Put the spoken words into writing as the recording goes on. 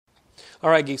All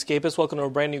right, Geekscapists, welcome to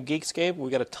a brand new Geekscape. We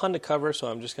got a ton to cover, so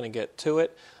I'm just going to get to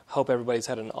it. Hope everybody's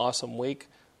had an awesome week.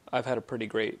 I've had a pretty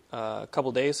great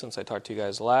couple days since I talked to you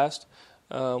guys last.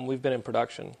 We've been in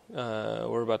production.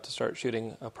 We're about to start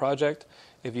shooting a project.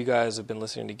 If you guys have been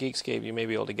listening to Geekscape, you may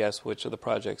be able to guess which of the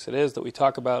projects it is that we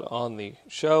talk about on the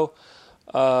show.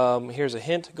 Here's a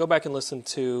hint. Go back and listen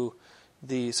to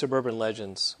the Suburban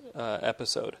Legends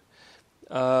episode.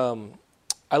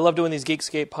 I love doing these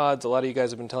Geekscape pods. A lot of you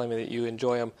guys have been telling me that you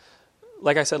enjoy them.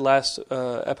 Like I said last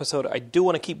episode, I do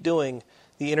want to keep doing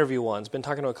the interview ones. Been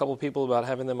talking to a couple of people about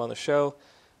having them on the show.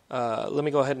 Let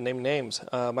me go ahead and name names.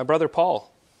 My brother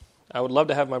Paul. I would love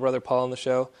to have my brother Paul on the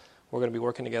show. We're going to be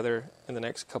working together in the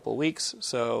next couple of weeks,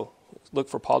 so look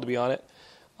for Paul to be on it.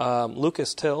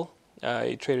 Lucas Till.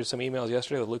 I traded some emails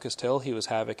yesterday with Lucas Till. He was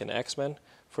Havoc in X-Men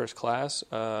First Class.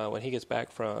 When he gets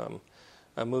back from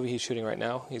a movie he's shooting right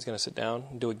now, he's going to sit down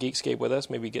and do a Geekscape with us,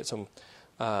 maybe get some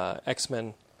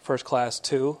X-Men First Class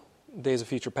 2, Days of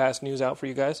Future Past news out for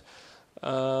you guys.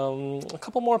 A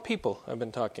couple more people I've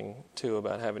been talking to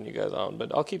about having you guys on,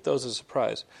 but I'll keep those as a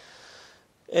surprise.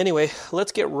 Anyway,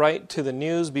 let's get right to the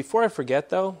news. Before I forget,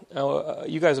 though,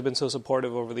 you guys have been so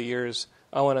supportive over the years.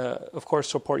 I want to, of course,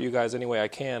 support you guys any way I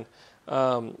can.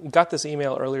 Got this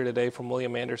email earlier today from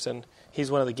William Anderson. He's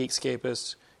one of the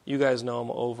Geekscapists. You guys know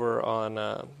him over on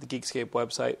the Geekscape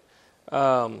website.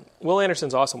 Will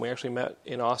Anderson's awesome. We actually met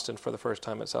in Austin for the first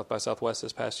time at South by Southwest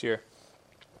this past year.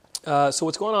 So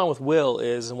what's going on with Will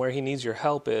is, and where he needs your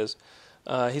help is,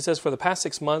 he says for the past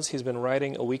 6 months he's been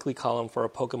writing a weekly column for a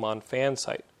Pokemon fan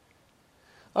site.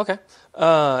 Okay.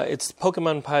 It's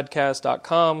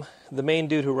PokemonPodcast.com. The main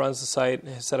dude who runs the site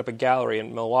has set up a gallery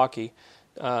in Milwaukee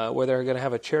where they're going to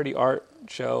have a charity art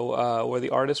show where the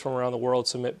artists from around the world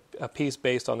submit a piece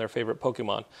based on their favorite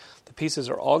Pokemon. The pieces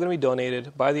are all going to be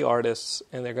donated by the artists,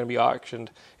 and they're going to be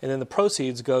auctioned, and then the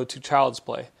proceeds go to Child's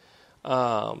Play.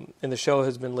 And the show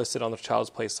has been listed on the Child's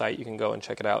Play site. You can go and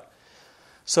check it out.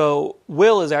 So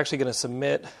Will is actually going to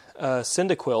submit a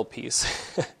Cyndaquil piece.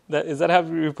 Is that how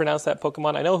you pronounce that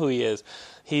Pokemon? I know who he is.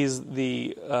 He's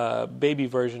the baby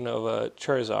version of a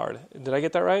Charizard. Did I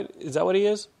get that right? Is that what he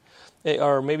is?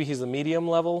 Or maybe he's the medium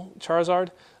level Charizard?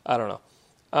 I don't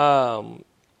know.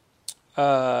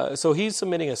 So he's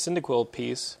submitting a Cyndaquil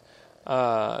piece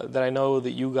that I know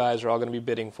that you guys are all going to be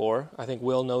bidding for. I think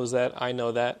Will knows that. I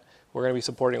know that. We're going to be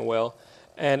supporting Will.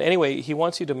 And anyway, he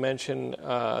wants you to mention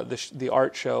the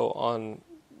art show on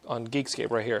Geekscape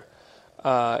right here.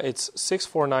 It's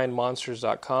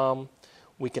 649monsters.com.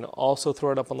 We can also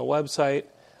throw it up on the website.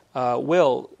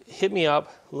 Will, hit me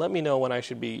up. Let me know when I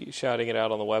should be shouting it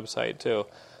out on the website, too.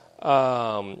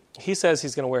 He says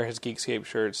he's going to wear his Geekscape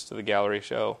shirts to the gallery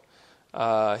show.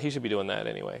 He should be doing that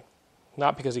anyway.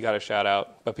 Not because he got a shout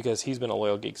out, but because he's been a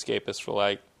loyal Geekscapist for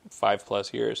like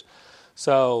 5+ years.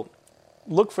 So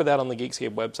look for that on the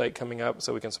Geekscape website coming up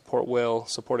so we can support Will,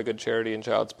 support a good charity in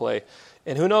Child's Play.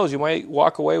 And who knows, you might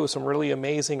walk away with some really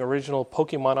amazing original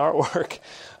Pokemon artwork.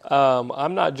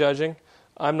 I'm not judging.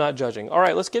 All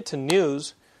right, let's get to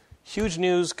news. Huge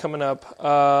news coming up.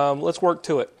 Let's work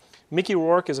to it. Mickey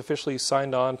Rourke is officially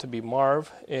signed on to be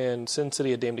Marv in Sin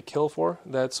City: A Dame to Kill For.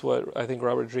 That's what I think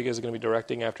Robert Rodriguez is going to be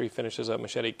directing after he finishes up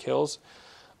Machete Kills.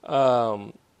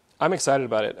 I'm excited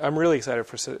about it. I'm really excited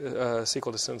for a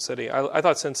sequel to Sin City. I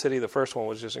thought Sin City, the first one,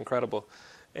 was just incredible.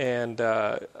 And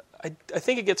I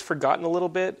think it gets forgotten a little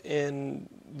bit in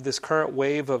this current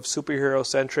wave of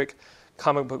superhero-centric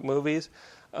comic book movies.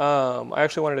 I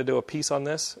actually wanted to do a piece on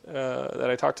this that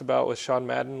I talked about with Sean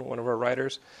Madden, one of our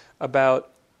writers, about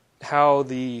how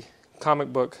the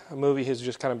comic book movie has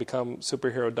just kind of become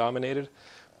superhero-dominated.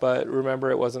 But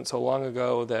remember, it wasn't so long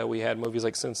ago that we had movies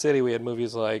like Sin City. We had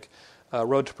movies like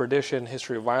Road to Perdition,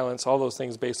 History of Violence, all those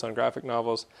things based on graphic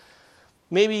novels.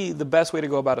 Maybe the best way to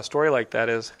go about a story like that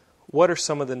is, what are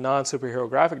some of the non-superhero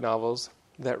graphic novels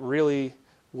that really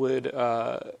would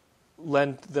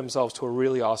lend themselves to a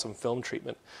really awesome film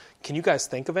treatment? Can you guys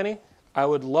think of any? I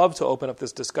would love to open up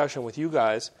this discussion with you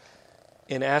guys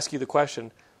and ask you the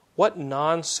question, what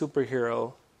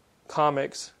non-superhero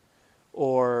comics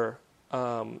or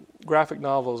graphic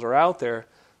novels are out there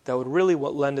that would really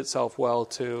lend itself well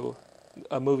to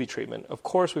a movie treatment? Of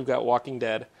course, we've got Walking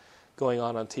Dead going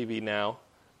on TV now.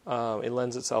 It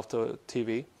lends itself to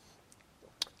TV.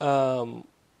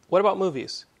 What about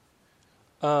movies?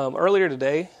 Earlier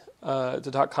today, to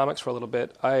talk comics for a little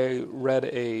bit, I read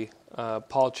a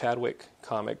Paul Chadwick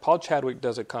comic. Paul Chadwick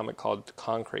does a comic called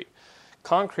Concrete.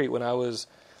 Concrete, when I was,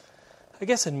 I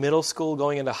guess, in middle school,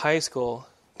 going into high school,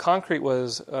 Concrete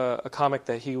was a comic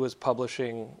that he was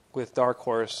publishing with Dark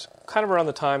Horse, kind of around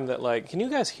the time that, like, can you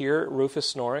guys hear Rufus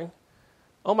snoring?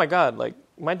 Oh my God, like,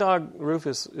 My dog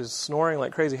Rufus is snoring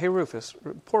like crazy. Hey Rufus,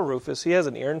 poor Rufus. He has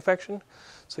an ear infection,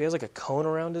 so he has like a cone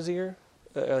around his ear.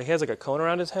 He has like a cone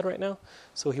around his head right now,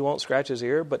 so he won't scratch his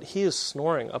ear. But he is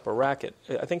snoring up a racket.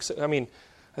 I think some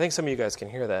of you guys can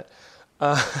hear that.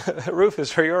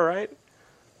 Rufus, are you all right?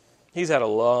 He's had a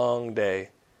long day.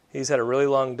 He's had a really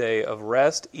long day of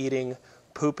rest, eating,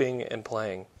 pooping, and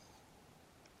playing.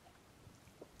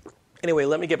 Anyway,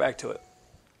 let me get back to it.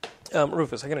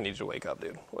 Rufus, I'm going to need you to wake up,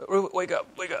 dude. Wake up.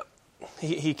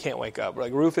 He can't wake up.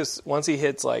 Like Rufus, once he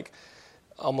hits like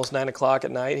almost 9 o'clock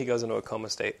at night, he goes into a coma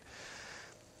state.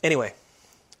 Anyway,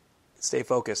 stay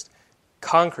focused.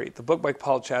 Concrete, the book by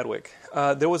Paul Chadwick.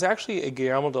 There was actually a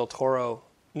Guillermo del Toro.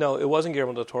 No, it wasn't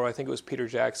Guillermo del Toro. I think it was Peter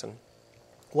Jackson.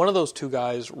 One of those two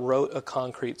guys wrote a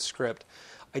Concrete script.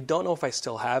 I don't know if I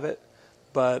still have it,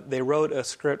 but they wrote a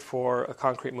script for a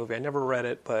Concrete movie. I never read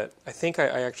it, but I think I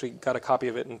actually got a copy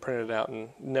of it and printed it out and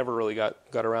never really got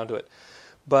around to it.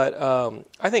 But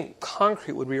I think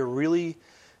Concrete would be a really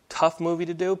tough movie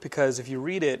to do because if you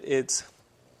read it, it's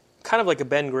kind of like a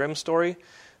Ben Grimm story.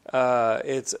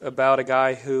 It's about a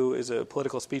guy who is a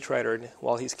political speechwriter, and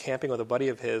while he's camping with a buddy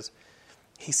of his,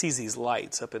 he sees these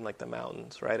lights up in like the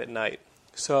mountains, right, at night.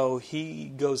 So he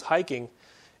goes hiking,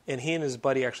 and he and his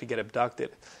buddy actually get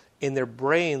abducted. And their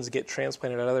brains get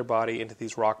transplanted out of their body into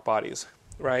these rock bodies,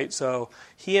 right? So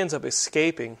he ends up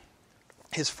escaping.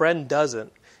 His friend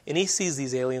doesn't. And he sees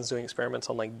these aliens doing experiments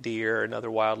on like deer and other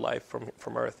wildlife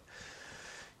from Earth.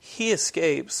 He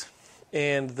escapes,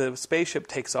 and the spaceship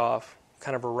takes off,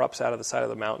 kind of erupts out of the side of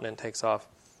the mountain and takes off.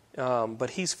 But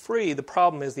he's free. The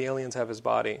problem is the aliens have his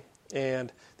body.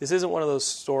 And this isn't one of those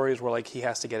stories where like he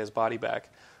has to get his body back.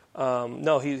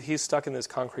 No, he's stuck in this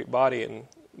concrete body,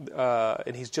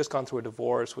 and he's just gone through a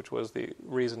divorce, which was the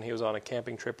reason he was on a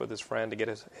camping trip with his friend to get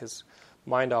his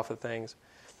mind off of things.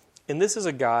 And this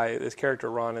character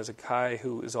Ron is a guy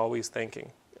who is always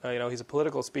thinking. He's a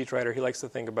political speechwriter. He likes to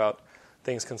think about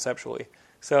things conceptually.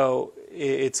 So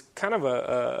it's kind of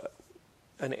a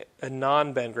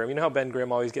non-Ben Grimm. You know how Ben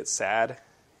Grimm always gets sad,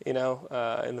 in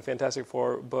the Fantastic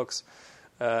Four books?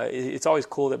 It's always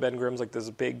cool that Ben Grimm's like this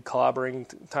big clobbering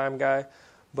time guy,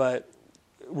 but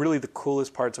really the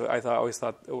coolest parts I always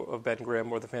thought of Ben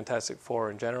Grimm or the Fantastic Four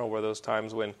in general were those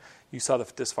times when you saw the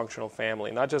dysfunctional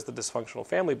family. Not just the dysfunctional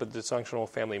family, but the dysfunctional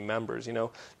family members.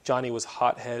 Johnny was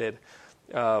hot-headed.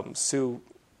 Sue,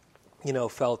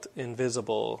 felt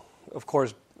invisible. Of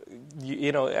course,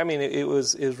 it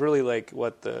was really like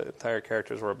what the entire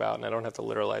characters were about, and I don't have to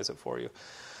literalize it for you.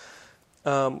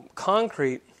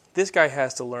 Concrete, this guy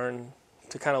has to learn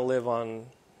to kind of live on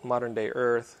modern-day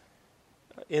Earth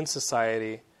in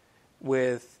society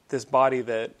with this body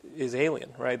that is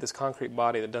alien, right? This concrete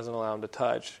body that doesn't allow him to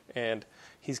touch, and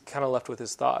he's kind of left with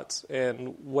his thoughts.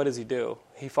 And what does he do?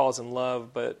 He falls in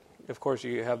love, but of course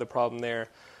you have the problem there.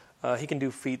 He can do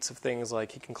feats of things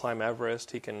like he can climb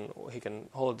Everest. He can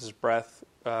hold his breath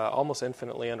almost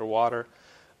infinitely underwater,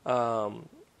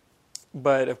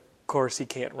 but of course he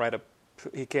can't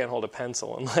hold a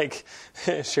pencil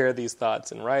and share these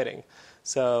thoughts in writing.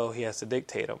 So he has to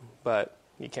dictate them, but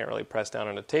you can't really press down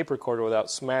on a tape recorder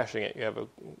without smashing it. You have a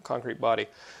concrete body.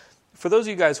 For those of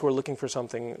you guys who are looking for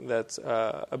something that's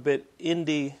a bit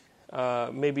indie,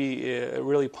 maybe it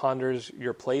really ponders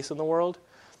your place in the world,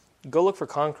 go look for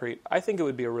Concrete. I think it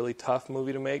would be a really tough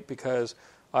movie to make because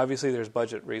obviously there's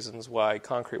budget reasons why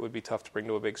Concrete would be tough to bring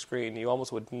to a big screen. You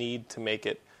almost would need to make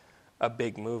it a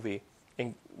big movie.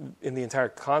 And the entire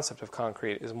concept of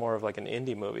Concrete is more of like an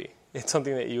indie movie. It's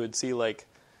something that you would see like,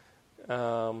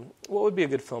 what would be a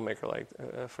good filmmaker like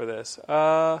for this?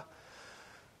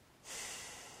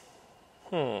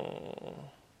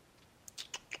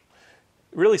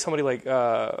 Really somebody like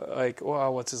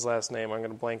what's his last name? I'm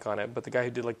going to blank on it. But the guy who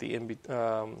did like the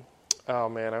I'm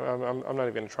not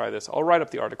even going to try this. I'll write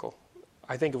up the article.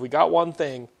 I think if we got one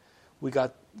thing, we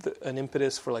got an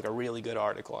impetus for like a really good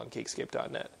article on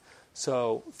Geekscape.net.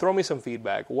 So throw me some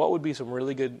feedback. What would be some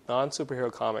really good non-superhero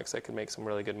comics that could make some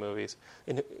really good movies?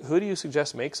 And who do you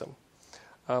suggest makes them?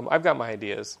 I've got my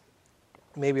ideas.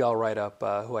 Maybe I'll write up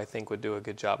who I think would do a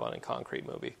good job on a Concrete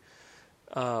movie.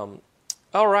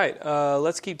 All right,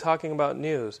 let's keep talking about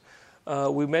news.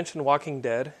 We mentioned Walking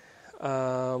Dead.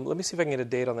 Let me see if I can get a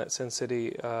date on that Sin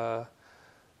City.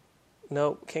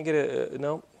 Nope, can't get it.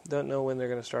 Nope, don't know when they're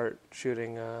going to start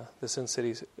shooting the Sin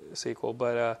City sequel.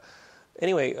 But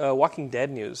anyway, Walking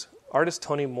Dead news. Artist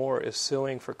Tony Moore is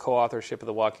suing for co-authorship of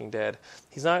The Walking Dead.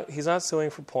 He's not suing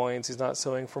for points. He's not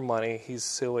suing for money. He's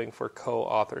suing for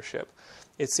co-authorship.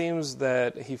 It seems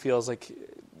that he feels like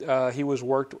he was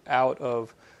worked out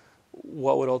of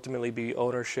what would ultimately be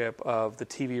ownership of the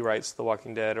TV rights to The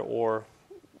Walking Dead, or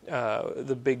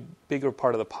bigger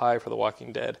part of the pie for The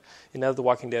Walking Dead. And now that The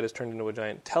Walking Dead has turned into a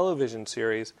giant television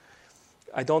series,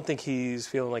 I don't think he's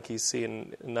feeling like he's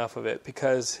seeing enough of it,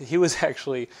 because he was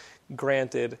actually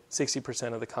granted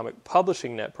 60% of the comic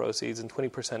publishing net proceeds and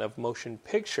 20% of motion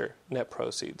picture net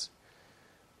proceeds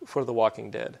for The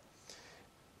Walking Dead.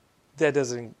 That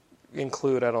doesn't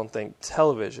include, I don't think,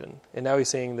 television. And now he's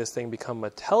seeing this thing become a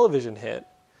television hit,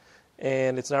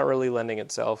 and it's not really lending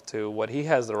itself to what he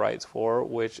has the rights for,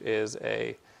 which is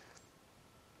a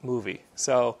movie.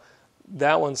 So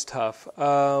that one's tough.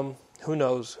 Who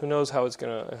knows? Who knows how it's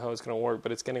gonna work?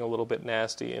 But it's getting a little bit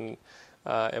nasty, and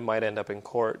it might end up in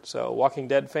court. So, Walking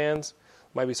Dead fans,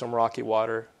 might be some rocky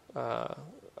water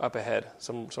up ahead.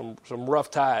 Some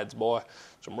rough tides, boy.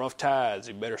 Some rough tides.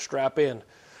 You better strap in.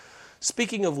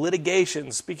 Speaking of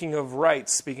litigation, speaking of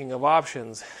rights, speaking of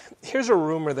options, here's a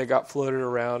rumor that got floated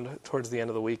around towards the end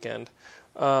of the weekend.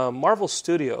 Marvel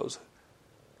Studios.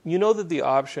 You know that the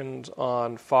options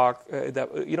on Fox,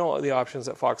 the options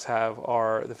that Fox have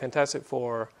are the Fantastic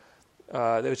Four,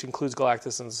 which includes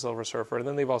Galactus and the Silver Surfer, and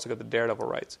then they've also got the Daredevil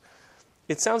rights.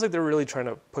 It sounds like they're really trying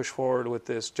to push forward with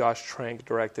this Josh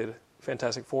Trank-directed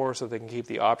Fantastic Four so they can keep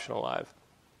the option alive.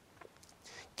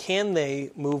 Can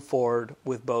they move forward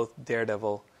with both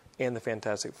Daredevil and the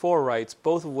Fantastic Four rights,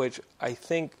 both of which I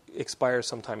think expire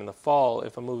sometime in the fall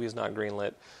if a movie is not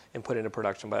greenlit and put into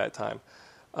production by that time?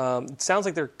 It sounds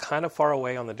like they're kind of far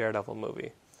away on the Daredevil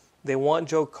movie. They want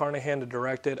Joe Carnahan to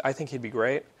direct it. I think he'd be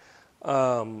great.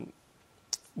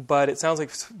 But it sounds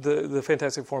like the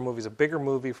Fantastic Four movie is a bigger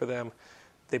movie for them.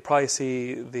 They probably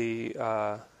see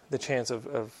the chance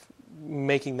of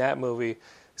making that movie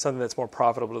something that's more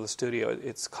profitable to the studio.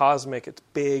 It's cosmic. It's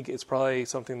big. It's probably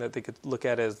something that they could look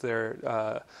at as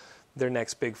their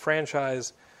next big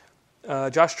franchise.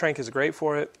 Josh Trank is great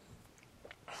for it.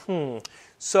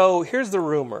 So here's the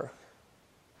rumor.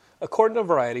 According to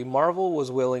Variety, Marvel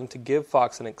was willing to give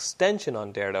Fox an extension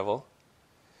on Daredevil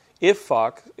if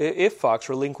Fox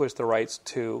relinquished the rights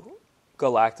to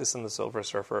Galactus and the Silver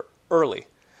Surfer early,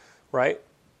 right?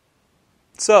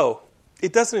 So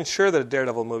it doesn't ensure that a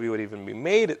Daredevil movie would even be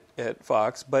made at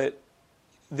Fox, but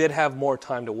they'd have more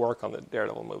time to work on the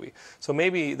Daredevil movie. So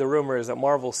maybe the rumor is that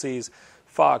Marvel sees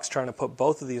Fox trying to put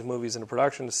both of these movies into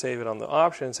production to save it on the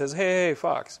option and says, hey,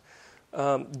 Fox,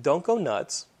 don't go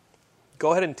nuts.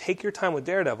 Go ahead and take your time with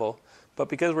Daredevil, but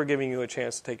because we're giving you a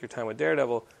chance to take your time with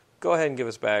Daredevil, go ahead and give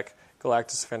us back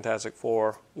Galactus, Fantastic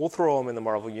Four. We'll throw them in the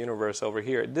Marvel Universe over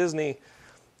here at Disney.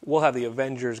 We'll have the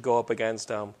Avengers go up against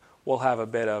them. We'll have a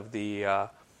bit of the,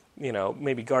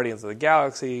 maybe Guardians of the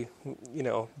Galaxy,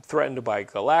 threatened by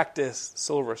Galactus.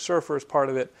 Silver Surfer is part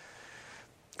of it.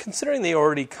 Considering they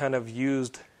already kind of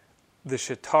used the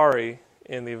Chitauri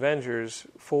in the Avengers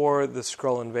for the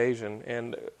Skrull invasion,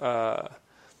 and I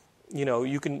know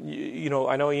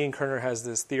Ian Kerner has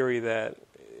this theory that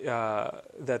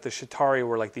the Chitauri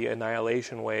were like the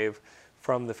annihilation wave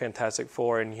from the Fantastic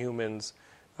Four and Humans,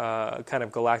 kind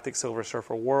of galactic Silver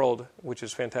Surfer world, which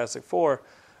is Fantastic Four.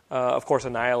 Of course,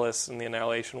 Annihilus and the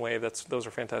Annihilation Wave, those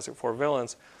are Fantastic Four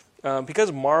villains.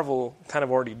 Because Marvel kind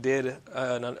of already did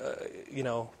an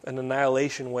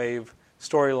Annihilation Wave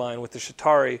storyline with the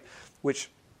Chitauri, which,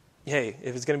 hey,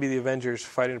 if it's going to be the Avengers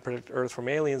fighting to protect Earth from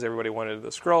aliens, everybody wanted the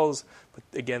Skrulls. But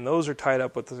again, those are tied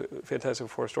up with the Fantastic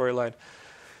Four storyline. It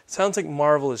sounds like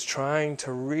Marvel is trying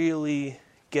to really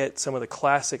get some of the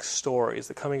classic stories,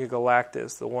 the Coming of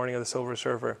Galactus, the Warning of the Silver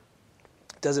Surfer.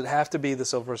 Does it have to be the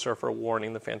Silver Surfer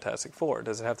warning the Fantastic Four?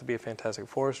 Does it have to be a Fantastic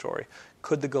Four story?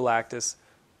 Could the Galactus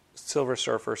Silver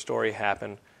Surfer story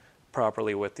happen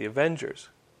properly with the Avengers?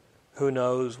 Who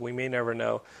knows? We may never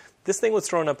know. This thing was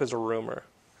thrown up as a rumor.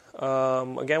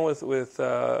 Again,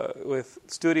 with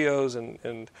studios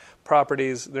and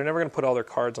properties, they're never going to put all their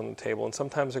cards on the table, and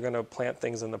sometimes they're going to plant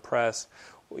things in the press.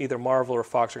 Either Marvel or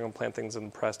Fox are going to plant things in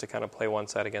the press to kind of play one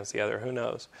side against the other. Who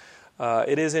knows?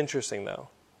 It is interesting, though.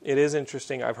 It is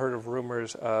interesting. I've heard of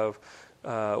rumors of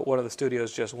one of the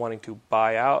studios just wanting to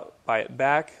buy it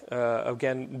back.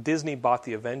 Again, Disney bought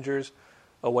the Avengers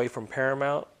away from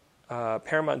Paramount.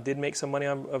 Paramount did make some money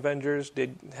on Avengers,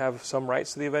 did have some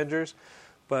rights to the Avengers,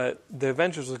 but the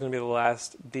Avengers was going to be the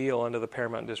last deal under the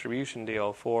Paramount distribution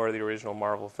deal for the original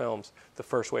Marvel films, the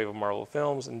first wave of Marvel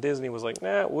films, and Disney was like,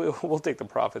 nah, we'll take the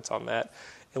profits on that,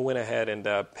 and went ahead and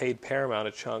paid Paramount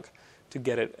a chunk to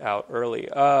get it out early.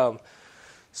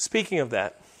 Speaking of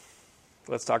that,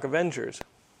 let's talk Avengers.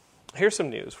 Here's some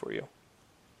news for you.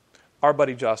 Our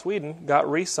buddy Joss Whedon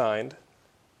got re-signed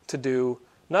to do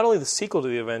not only the sequel to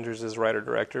the Avengers as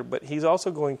writer-director, but he's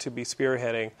also going to be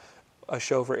spearheading a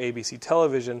show for ABC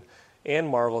Television and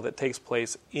Marvel that takes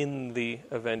place in the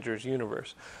Avengers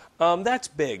universe. That's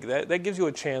big. That gives you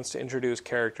a chance to introduce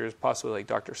characters, possibly like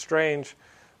Doctor Strange,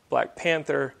 Black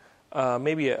Panther,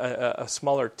 maybe a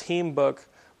smaller team book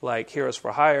like Heroes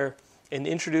for Hire, and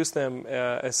introduce them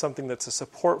as something that's a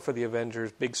support for the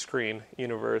Avengers big screen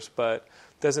universe, but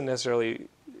doesn't necessarily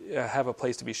have a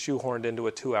place to be shoehorned into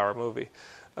a 2-hour movie.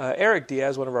 Eric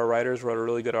Diaz, one of our writers, wrote a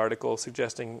really good article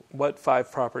suggesting what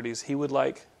 5 properties he would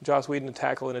like Joss Whedon to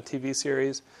tackle in a TV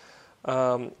series.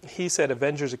 He said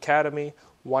Avengers Academy.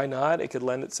 Why not? It could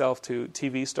lend itself to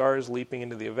TV stars leaping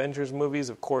into the Avengers movies.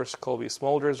 Of course, Colby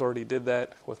Smulders already did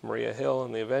that with Maria Hill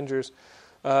and the Avengers.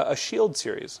 A S.H.I.E.L.D.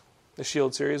 series. The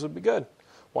S.H.I.E.L.D. series would be good.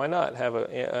 Why not? Have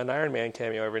an Iron Man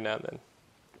cameo every now and then.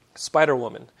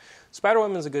 Spider-Woman.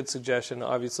 Spider-Woman is a good suggestion.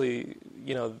 Obviously,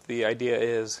 the idea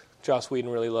is Joss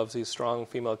Whedon really loves these strong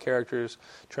female characters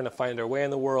trying to find their way in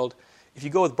the world. If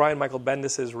you go with Brian Michael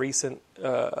Bendis' recent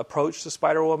approach to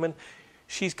Spider-Woman,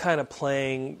 she's kind of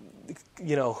playing,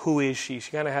 who is she?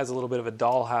 She kind of has a little bit of a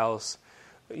dollhouse,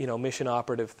 mission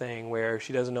operative thing where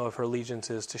she doesn't know if her allegiance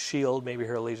is to S.H.I.E.L.D., maybe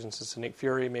her allegiance is to Nick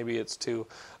Fury, maybe it's to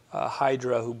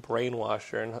Hydra who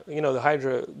brainwashed her. And, the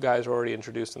Hydra guys are already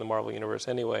introduced in the Marvel Universe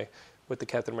anyway with the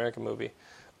Captain America movie.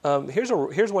 Here's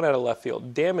one out of left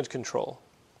field, Damage Control.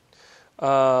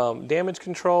 Damage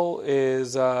Control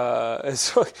is I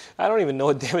don't even know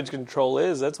what Damage Control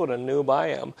is. That's what a noob I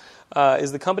am.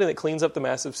 Is the company that cleans up the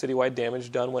massive citywide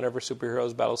damage done whenever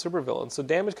superheroes battle supervillains. So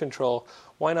Damage Control,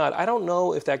 why not? I don't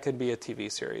know if that could be a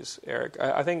TV series, Eric.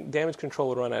 I think Damage Control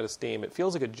would run out of steam. It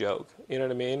feels like a joke. You know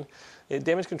what I mean?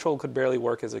 Damage Control could barely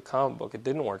work as a comic book. It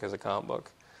didn't work as a comic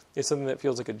book. It's something that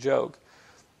feels like a joke.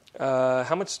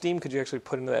 How much steam could you actually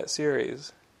put into that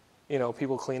series?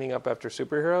 People cleaning up after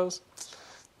superheroes?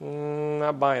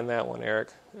 Not buying that one, Eric.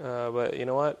 But you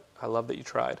know what? I love that you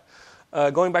tried.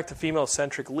 Going back to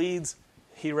female-centric leads,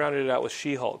 he rounded it out with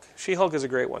She-Hulk. She-Hulk is a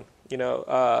great one.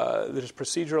 There's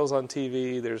procedurals on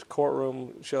TV. There's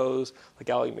courtroom shows like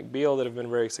Ally McBeal that have been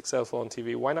very successful on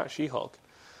TV. Why not She-Hulk?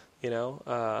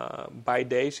 By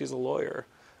day, she's a lawyer.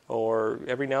 Or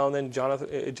every now and then,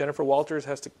 Jennifer Walters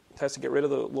has to get rid of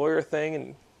the lawyer thing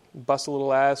and bust a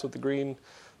little ass with the green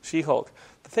She-Hulk.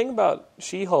 The thing about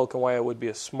She-Hulk and why it would be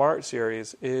a smart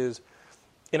series is,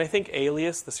 and I think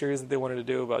Alias, the series that they wanted to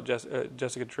do about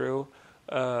Jessica Drew,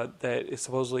 that is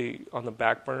supposedly on the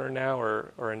back burner now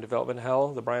or in development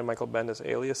hell, the Brian Michael Bendis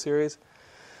Alias series,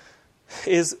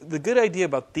 is the good idea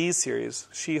about these series,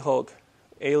 She-Hulk,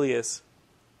 Alias,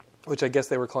 which I guess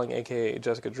they were calling AKA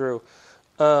Jessica Drew,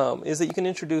 is that you can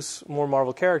introduce more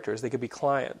Marvel characters. They could be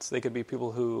clients. They could be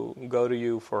people who go to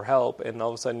you for help, and all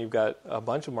of a sudden you've got a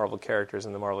bunch of Marvel characters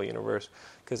in the Marvel Universe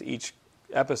because each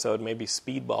episode, maybe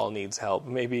Speedball needs help.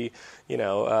 Maybe, you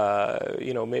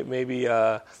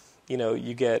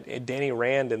get Danny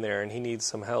Rand in there and he needs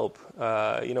some help.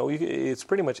 It's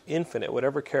pretty much infinite.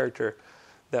 Whatever character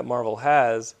that Marvel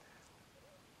has,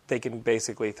 they can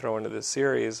basically throw into this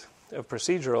series of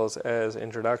procedurals as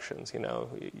introductions.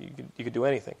 You could do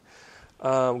anything.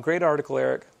 Great article,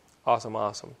 Eric. Awesome.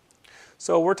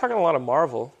 So we're talking a lot of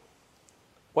Marvel.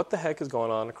 What the heck is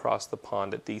going on across the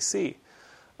pond at DC?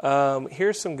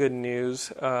 Here's some good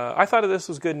news. I thought this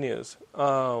was good news,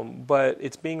 but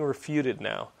it's being refuted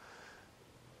now.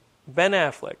 Ben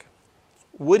Affleck,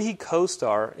 would he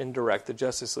co-star and direct the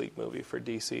Justice League movie for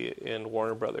DC and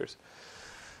Warner Brothers?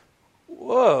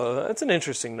 Whoa, that's an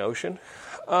interesting notion.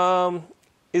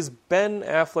 Is Ben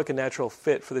Affleck a natural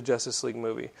fit for the Justice League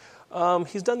movie?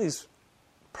 He's done these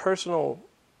personal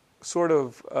sort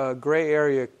of gray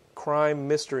area crime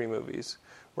mystery movies,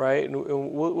 right? And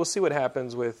we'll see what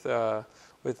happens with the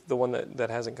one that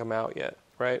hasn't come out yet,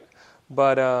 right?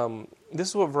 But this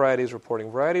is what Variety is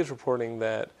reporting. Variety is reporting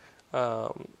that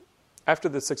after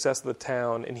the success of The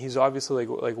Town, and he's obviously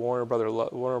like Warner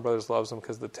Brothers loves him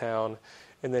because of The Town,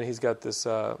 and then he's got this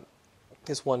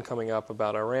one coming up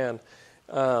about Iran.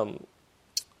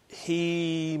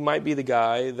 He might be the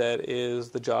guy that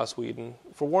is the Joss Whedon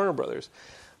for Warner Brothers.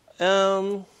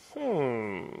 I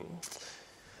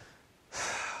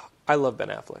love Ben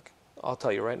Affleck. I'll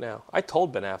tell you right now. I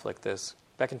told Ben Affleck this.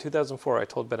 Back in 2004, I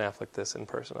told Ben Affleck this in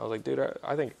person. I was like, dude,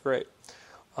 I think it's great.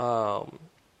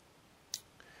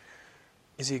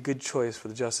 Is he a good choice for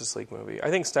the Justice League movie? I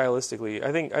think stylistically,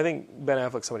 I think Ben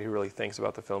Affleck's somebody who really thinks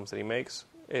about the films that he makes.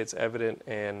 It's evident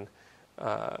in,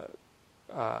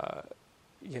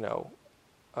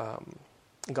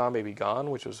 Gone Baby Gone,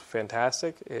 which was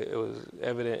fantastic. It was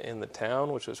evident in The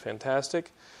Town, which was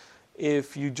fantastic.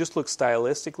 If you just look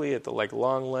stylistically at the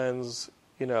long lens,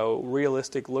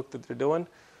 realistic look that they're doing,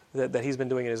 that he's been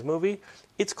doing in his movie,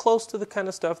 it's close to the kind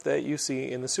of stuff that you see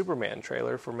in the Superman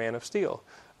trailer for Man of Steel.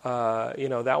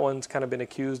 That one's kind of been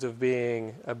accused of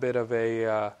being a bit of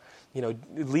a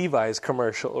Levi's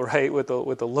commercial, right? With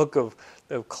the look of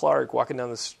Clark walking down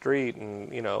the street,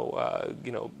 and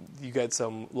you got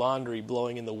some laundry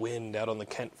blowing in the wind out on the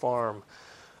Kent farm.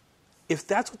 If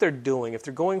that's what they're doing, if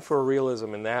they're going for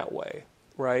realism in that way,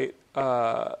 right?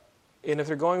 And if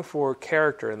they're going for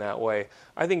character in that way,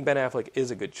 I think Ben Affleck is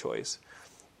a good choice.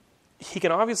 He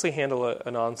can obviously handle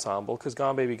an ensemble, because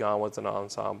Gone Baby Gone was an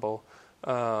ensemble.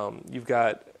 You've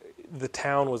got The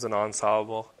Town was an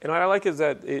ensemble. And what I like is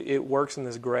that it works in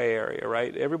this gray area,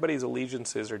 right? Everybody's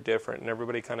allegiances are different, and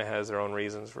everybody kind of has their own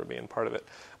reasons for being part of it.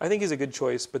 I think he's a good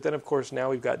choice, but then, of course, now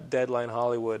we've got Deadline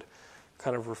Hollywood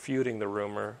kind of refuting the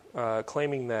rumor,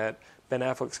 claiming that Ben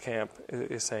Affleck's camp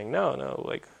is saying, no,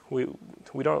 like, we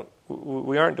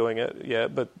aren't doing it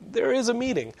yet, but there is a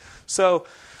meeting. So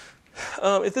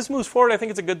if this moves forward, I think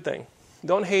it's a good thing.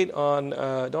 Don't hate on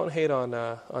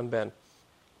Ben.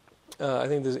 I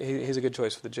think he's a good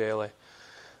choice for the JLA.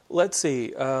 Let's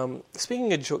see.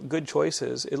 Speaking of good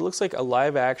choices, it looks like a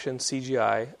live-action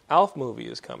CGI Alf movie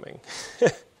is coming.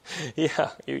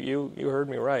 Yeah, you heard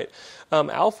me right.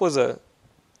 Alf was a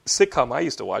sitcom I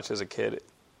used to watch as a kid.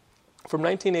 From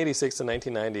 1986 to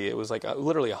 1990, it was like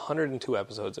literally 102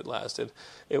 episodes it lasted.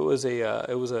 It was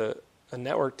a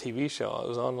network TV show. It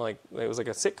was like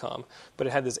a sitcom, but it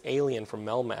had this alien from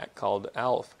Melmac called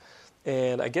Alf.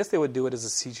 And I guess they would do it as a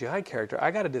CGI character.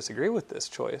 I got to disagree with this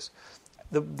choice.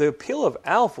 The appeal of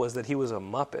Alf was that he was a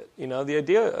Muppet. The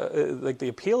idea, the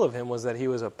appeal of him was that he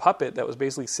was a puppet that was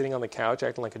basically sitting on the couch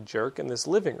acting like a jerk in this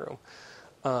living room.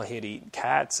 He'd eat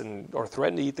cats or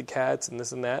threaten to eat the cats and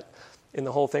this and that. And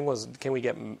the whole thing was, can we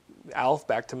get Alf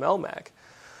back to Melmac?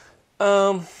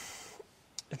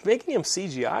 Making him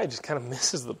CGI just kind of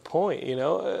misses the point,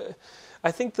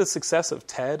 I think the success of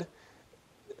Ted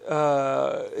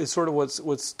is sort of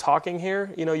what's talking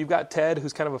here. You've got Ted,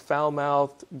 who's kind of a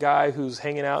foul-mouthed guy who's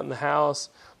hanging out in the house,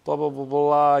 blah, blah, blah, blah,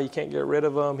 blah. You can't get rid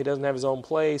of him. He doesn't have his own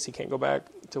place. He can't go back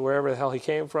to wherever the hell he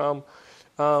came from.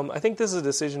 I think this is a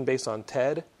decision based on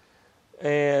Ted,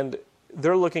 and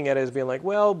they're looking at it as being like,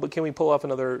 well, but can we pull off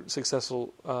another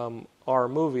successful R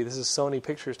movie? This is Sony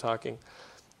Pictures talking.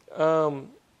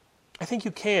 I think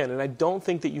you can, and I don't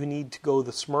think that you need to go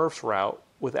the Smurfs route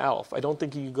with Alf. I don't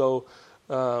think you go,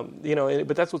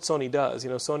 but that's what Sony does.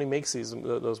 Sony makes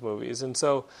those movies, and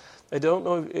so I don't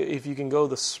know if you can go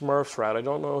the Smurfs route. I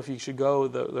don't know if you should go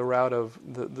the route of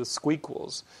the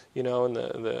Squeakquels, and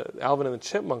the Alvin and the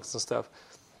Chipmunks and stuff.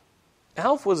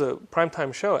 Alf was a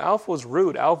primetime show. Alf was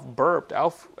rude. Alf burped.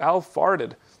 Alf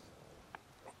farted.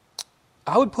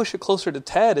 I would push it closer to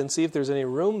Ted and see if there's any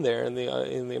room there in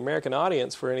the American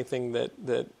audience for anything that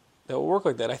will work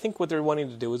like that. I think what they're wanting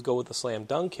to do is go with the slam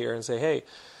dunk here and say, hey,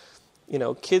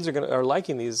 kids are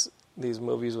liking these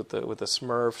movies with the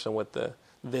Smurfs and with the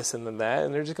this and the that,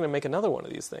 and they're just going to make another one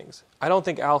of these things. I don't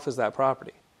think Alf is that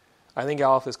property. I think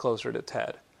Alf is closer to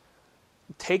Ted.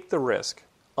 Take the risk.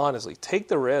 Honestly, take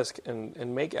the risk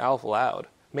and make Alf loud.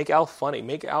 Make Alf funny.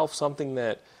 Make Alf something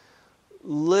that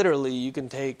literally you can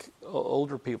take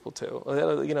older people to.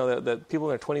 That people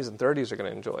in their 20s and 30s are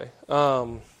going to enjoy.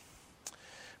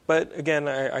 But again,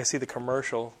 I see the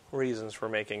commercial reasons for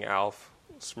making Alf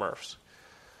Smurfs.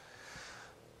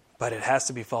 But it has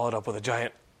to be followed up with a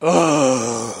giant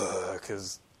oh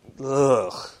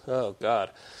God.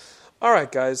 All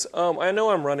right, guys. I know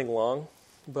I'm running long,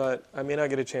 but I may not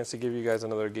get a chance to give you guys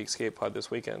another Geekscapepod this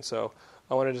weekend, so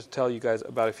I wanted to tell you guys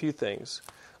about a few things.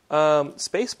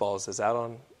 Spaceballs is out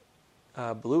on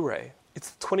Blu-ray.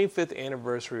 It's the 25th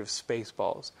anniversary of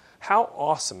Spaceballs. How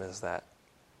awesome is that?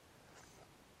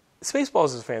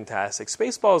 Spaceballs is fantastic.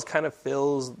 Spaceballs kind of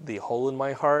fills the hole in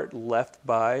my heart left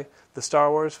by the Star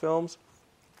Wars films.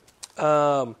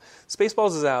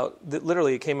 Spaceballs is out.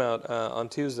 Literally, it came out on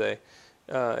Tuesday.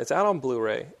 It's out on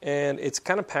Blu-ray, and it's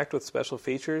kind of packed with special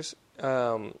features.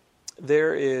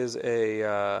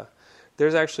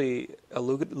 There's actually a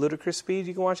ludicrous speed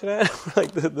you can watch it at.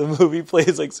 Like the movie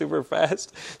plays like super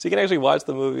fast, so you can actually watch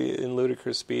the movie in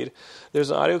ludicrous speed. There's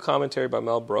an audio commentary by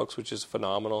Mel Brooks, which is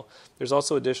phenomenal. There's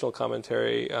also additional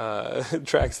commentary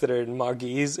tracks that are in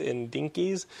Moggies and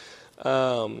Dinkies.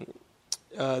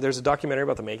 There's a documentary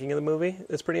about the making of the movie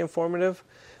that's pretty informative.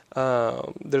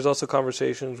 There's also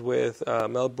conversations with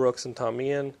Mel Brooks and Tom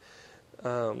Meehan.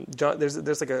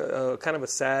 There's like a kind of a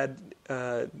sad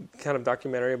kind of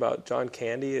documentary about John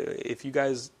Candy. If you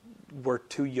guys were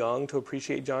too young to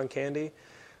appreciate John Candy,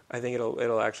 I think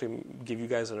it'll actually give you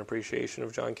guys an appreciation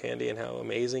of John Candy and how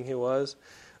amazing he was.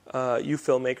 You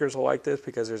filmmakers will like this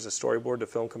because there's a storyboard to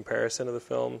film comparison of the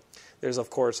film. There's of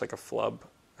course like a flub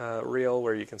reel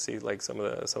where you can see like some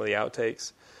of the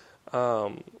outtakes.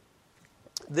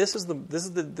 This is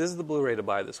the Blu-ray to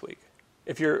buy this week.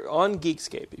 If you're on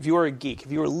Geekscape, if you are a geek,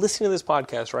 if you are listening to this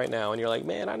podcast right now and you're like,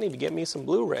 man, I need to get me some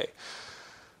Blu-ray,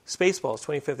 Spaceballs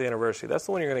 25th anniversary. That's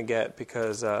the one you're going to get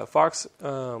because Fox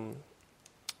and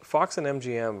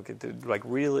MGM did,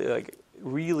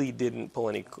 really didn't pull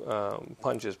any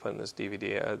punches putting this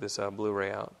DVD, this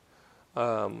Blu-ray out.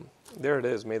 There it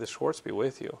is. May the Schwartz be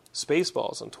with you.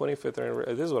 Spaceballs on 25th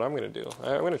anniversary. This is what I'm going to do.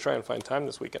 I'm going to try and find time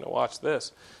this weekend to watch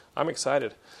this. I'm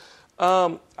excited.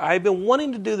 I've been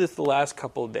wanting to do this the last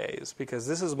couple of days because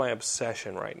this is my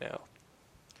obsession right now.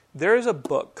 There is a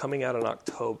book coming out in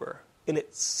October, and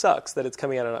it sucks that it's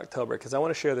coming out in October because I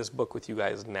want to share this book with you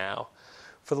guys now.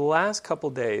 For the last couple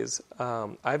of days,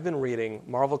 I've been reading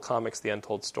Marvel Comics' The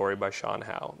Untold Story by Sean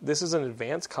Howe. This is an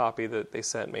advanced copy that they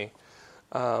sent me.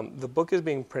 The book is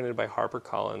being printed by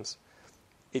HarperCollins.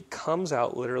 It comes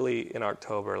out literally in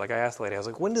October. Like I asked the lady, I was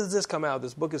like, when does this come out?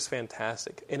 This book is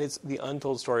fantastic. And it's the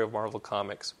untold story of Marvel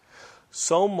Comics.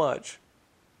 So much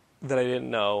that I didn't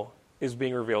know is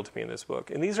being revealed to me in this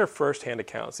book. And these are first-hand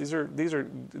accounts. These are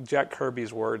Jack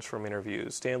Kirby's words from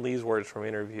interviews, Stan Lee's words from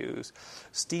interviews,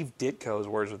 Steve Ditko's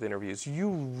words with interviews.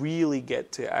 You really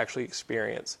get to actually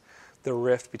experience the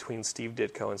rift between Steve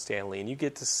Ditko and Stan Lee. And you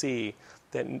get to see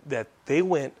that they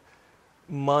went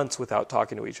months without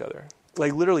talking to each other.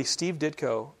 Like literally Steve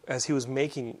Ditko, as he was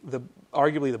making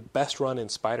arguably the best run in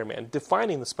Spider-Man,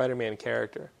 defining the Spider-Man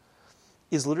character,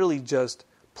 is literally just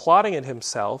plotting it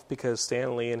himself because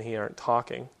Stan Lee and he aren't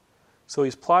talking. So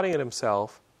he's plotting it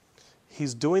himself,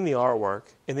 he's doing the artwork,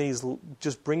 and then he's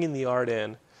just bringing the art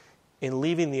in and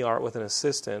leaving the art with an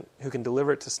assistant who can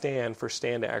deliver it to Stan for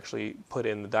Stan to actually put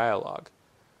in the dialogue.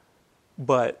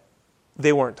 But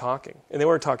they weren't talking, and they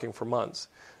weren't talking for months.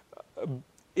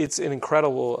 It's an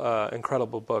incredible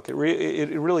book. It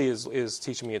really is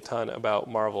teaching me a ton about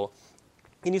Marvel.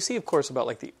 And you see, of course, about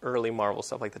like the early Marvel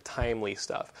stuff, like the timely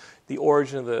stuff, the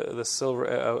origin of the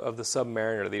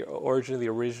Submariner, the origin of the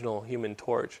original Human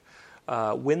Torch.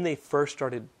 When they first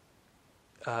started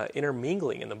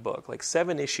intermingling in the book, like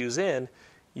 7 issues in,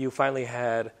 you finally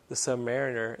had the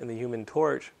Submariner and the Human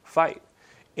Torch fight.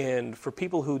 And for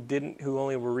people who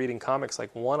only were reading comics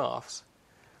like one-offs,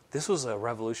 this was a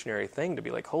revolutionary thing to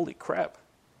be like, holy crap,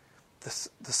 the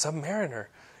Submariner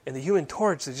and the Human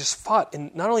Torch, they just fought.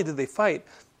 And not only did they fight,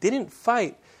 they didn't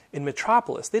fight in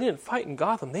Metropolis. They didn't fight in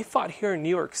Gotham. They fought here in New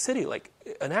York City, like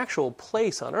an actual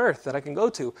place on Earth that I can go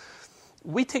to.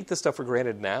 We take this stuff for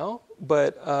granted now,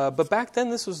 but back then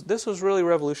this was really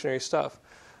revolutionary stuff.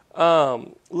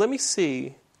 Let me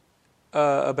see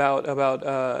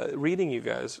about reading you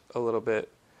guys a little bit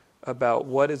about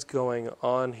what is going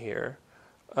on here.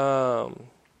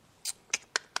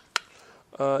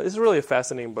 This is really a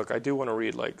fascinating book. I do want to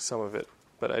read like some of it,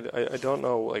 but I don't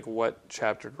know like what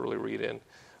chapter to really read in.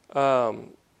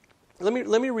 Let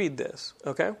me read this,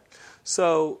 okay?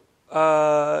 So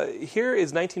here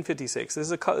is 1956.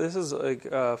 This is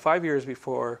like 5 years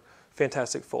before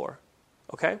Fantastic Four,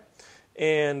 okay?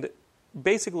 And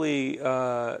basically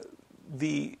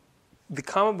the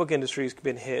comic book industry has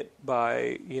been hit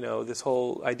by this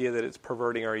whole idea that it's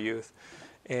perverting our youth.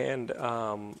 And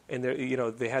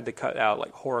they had to cut out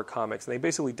like horror comics, and they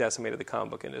basically decimated the comic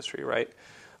book industry, right?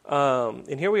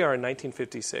 And here we are in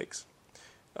 1956.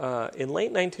 In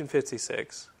late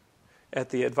 1956,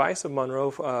 at the advice of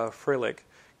Monroe Frillick,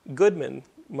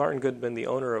 Martin Goodman, the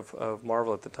owner of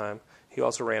Marvel at the time, he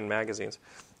also ran magazines,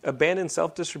 abandoned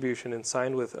self-distribution and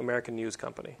signed with American News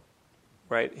Company,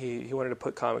 right? He wanted to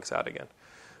put comics out again,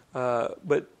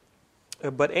 but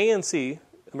ANC,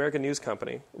 American News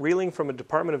Company, reeling from a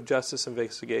Department of Justice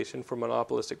investigation for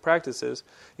monopolistic practices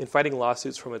in fighting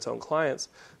lawsuits from its own clients,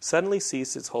 suddenly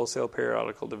ceased its wholesale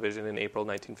periodical division in April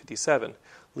 1957,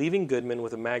 leaving Goodman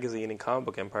with a magazine and comic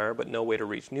book empire but no way to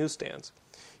reach newsstands.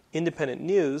 Independent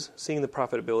News, seeing the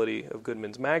profitability of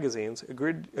Goodman's magazines,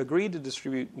 agreed to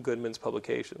distribute Goodman's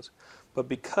publications. But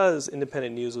because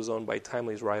Independent News was owned by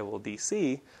Timely's rival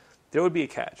DC, there would be a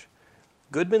catch.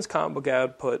 Goodman's comic book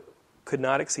output could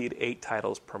not exceed 8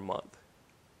 titles per month.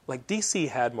 Like DC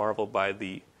had Marvel by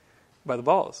the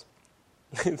balls.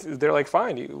 They're like,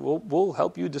 fine, we'll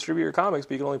help you distribute your comics,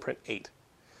 but you can only print 8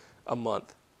 a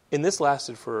month. And this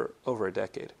lasted for over a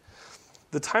decade.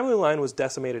 The Timely line was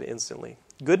decimated instantly.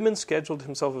 Goodman scheduled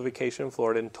himself a vacation in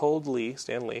Florida and told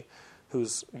Stan Lee,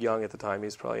 who's young at the time,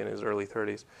 he's probably in his early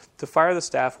 30s, to fire the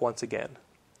staff once again.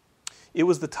 It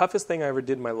was the toughest thing I ever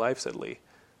did in my life, said Lee.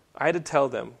 I had to tell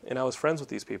them, and I was friends with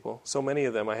these people, so many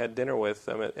of them, I had dinner with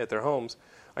them at their homes.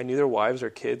 I knew their wives, their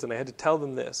kids, and I had to tell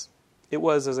them this. It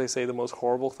was, as I say, the most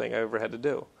horrible thing I ever had to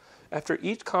do. After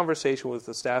each conversation with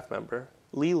the staff member,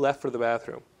 Lee left for the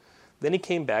bathroom. Then he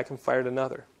came back and fired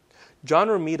another. John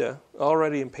Romita,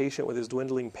 already impatient with his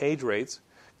dwindling page rates,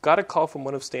 got a call from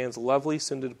one of Stan's lovely,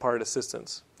 soon-to-depart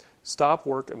assistants. Stop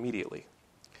work immediately.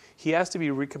 He asked to be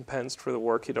recompensed for the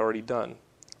work he'd already done.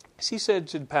 She said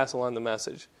she'd pass along the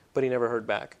message, but he never heard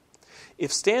back.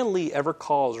 If Stan Lee ever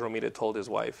calls, Romita told his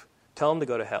wife, tell him to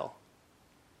go to hell.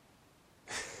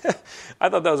 I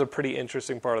thought that was a pretty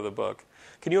interesting part of the book.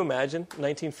 Can you imagine,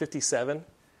 1957,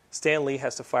 Stan Lee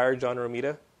has to fire John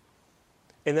Romita?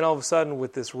 And then all of a sudden,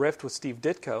 with this rift with Steve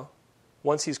Ditko,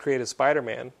 once he's created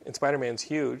Spider-Man, and Spider-Man's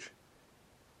huge,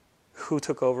 who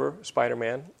took over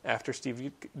Spider-Man after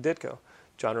Steve Ditko?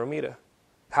 John Romita.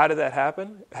 How did that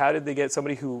happen? How did they get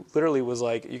somebody who literally was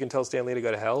like, you can tell Stan Lee to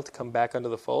go to hell, to come back under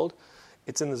the fold?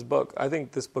 It's in this book. I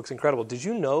think this book's incredible. Did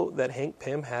you know that Hank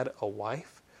Pym had a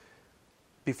wife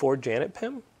before Janet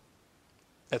Pym?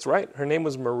 That's right. Her name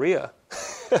was Maria.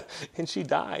 And she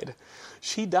died.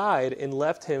 She died and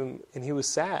left him, and he was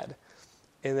sad.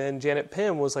 And then Janet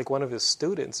Pym was like one of his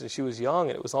students, and she was young,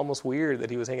 and it was almost weird that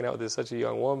he was hanging out with such a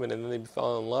young woman, and then they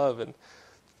fell in love, and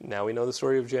now we know the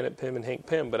story of Janet Pym and Hank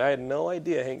Pym, but I had no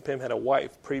idea Hank Pym had a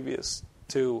wife previous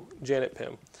to Janet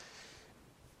Pym.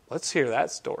 Let's hear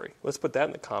that story. Let's put that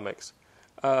in the comics.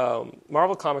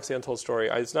 Marvel Comics, The Untold Story.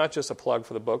 It's not just a plug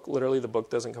for the book. Literally, the book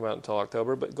doesn't come out until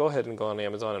October, but go ahead and go on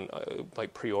Amazon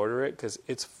and pre-order it because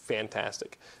it's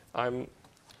fantastic. I'm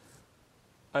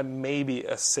maybe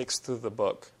a sixth through the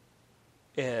book,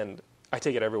 and I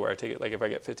take it everywhere. I take it if I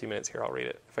get 15 minutes here, I'll read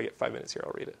it. If I get 5 minutes here,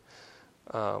 I'll read it.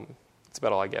 It's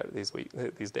about all I get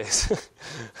these days.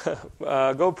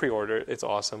 Go pre-order it. It's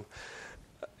awesome.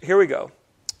 Here we go.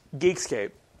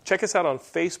 Geekscape. Check us out on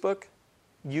Facebook,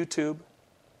 YouTube,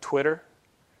 Twitter.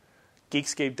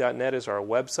 Geekscape.net is our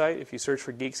website. If you search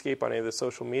for Geekscape on any of the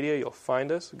social media, you'll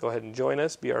find us. Go ahead and join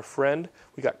us. Be our friend.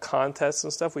 We got contests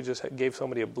and stuff. We just gave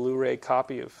somebody a Blu-ray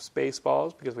copy of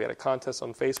Spaceballs because we had a contest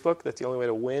on Facebook. That's the only way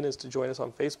to win is to join us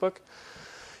on Facebook.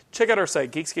 Check out our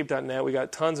site, Geekscape.net. We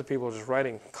got tons of people just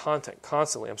writing content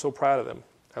constantly. I'm so proud of them.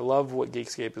 I love what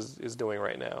Geekscape is doing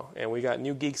right now. And we got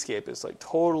new Geekscape. It's like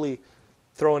totally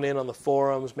throwing in on the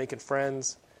forums, making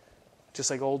friends, just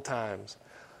like old times.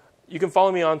 You can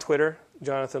follow me on Twitter,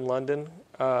 Jonathan London.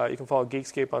 You can follow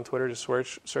Geekscape on Twitter. Just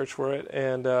search for it.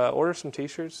 And order some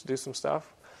T-shirts, do some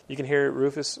stuff. You can hear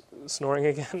Rufus snoring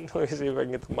again. Let me see if I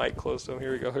can get the mic close to him.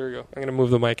 Here we go. I'm going to move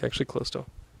the mic actually close to him.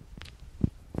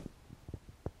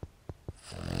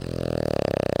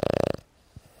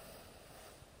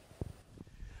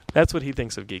 That's what he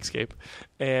thinks of Geekscape.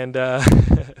 And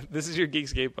this is your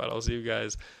Geekscape, but I'll see you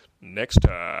guys next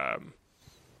time.